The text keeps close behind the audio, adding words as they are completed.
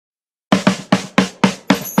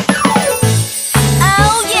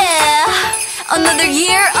Another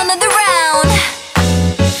year, another round.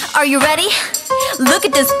 Are you ready? Look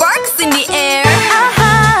at the sparks in the air.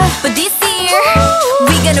 But this year,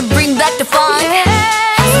 we gonna bring back the funk.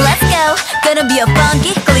 So let's go, gonna be a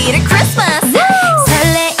funky glitter Christmas.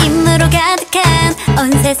 설레임으로 가득한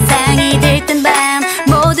온 세상이 들뜬 밤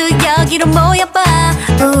모두 여기로 모여봐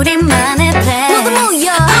우리만의 때 모두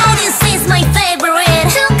모여. Oh, this is my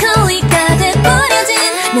favorite. 초콜릿 가득 뿌려진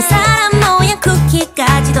내 사람 모양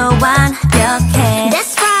쿠키까지도 완벽해.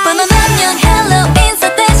 That's right. 뻔뻔한 헬로윈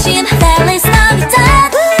대신 펠리스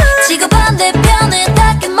나비탄 지구 반대편에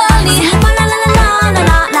닿게 멀리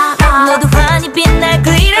모두 환히 빛날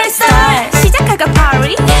glitter star. 시작할까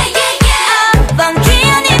party? Yeah, yeah, yeah.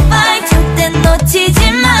 funky한 이 vibe 절대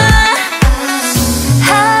놓치지 마.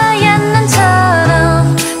 하얀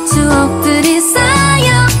눈처럼 추억들이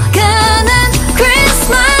쌓여가는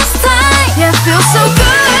Christmas time. Yeah, feels so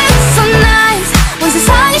good, so nice. 온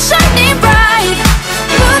세상이 shining bright.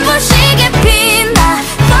 눈부시게 빛나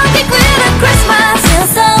funky glitter Christmas.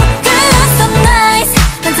 Feels so good, so nice.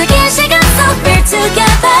 반짝인 시간 속 we're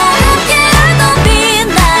together. 함께하고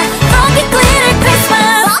빛나 funky glitter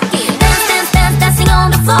Christmas. Dance, dance, dance, dancing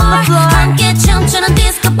on the floor. 함께 춤추는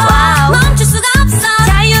disco ball. 멈출 수가 없어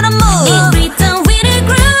자유로운 move. In rhythm with a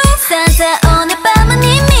groove. Santa 오늘 밤은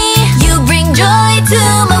이미 You bring joy to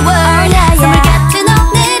my world.